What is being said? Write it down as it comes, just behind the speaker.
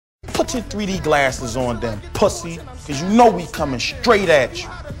Put your 3D glasses on then, pussy, cause you know we coming straight at you.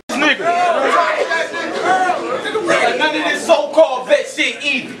 Nigga. None of this so-called vet shit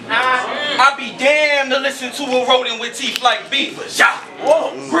either. I be damned to listen to a rodent with teeth like beavers. Yeah.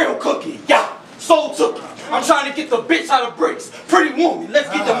 Whoa. Grill cookie. Yeah. Soul cookie. I'm trying to get the bitch out of Brixx. Pretty woman. Let's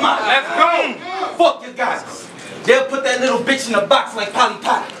get the mind. Let's go. Fuck you guys. They'll put that little bitch in a box like Polly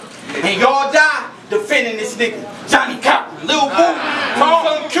Pocket. And y'all die defending this nigga. Johnny Cotton. Lil Boo.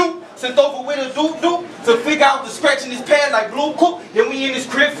 Something cute. Sent over with a doop-doop to figure out the scratch in his pad like Blue Cook. Then we in his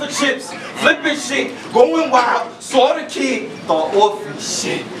crib for chips. Flipping shit. Going wild. Saw the kid. Thought orphan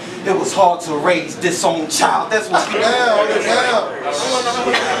shit. It was hard to raise this own child. That's what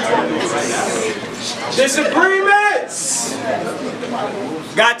Disagreements!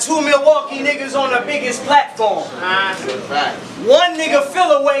 Got 2 Milwaukee niggas on the biggest platform. One nigga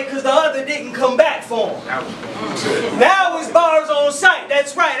fell away because the other didn't come back for him. Now it's bars on sight.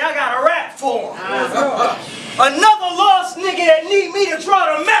 That's right, I got a rap for him. Another lost nigga that need me to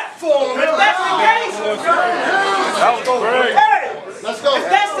draw the map for him. If that's the case, hey, let's go. If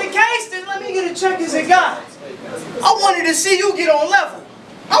that's the case, then let me get a check as a guy. I wanted to see you get on level.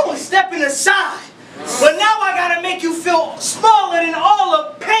 I was stepping aside. But now I gotta make you feel smaller than all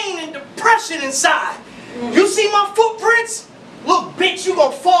the pain and depression inside. You see my footprints? Look, bitch, you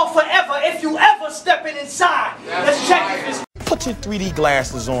gon' fall forever if you ever stepping inside. Let's check it. Put your 3D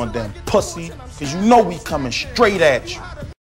glasses on then, pussy, cause you know we coming straight at you.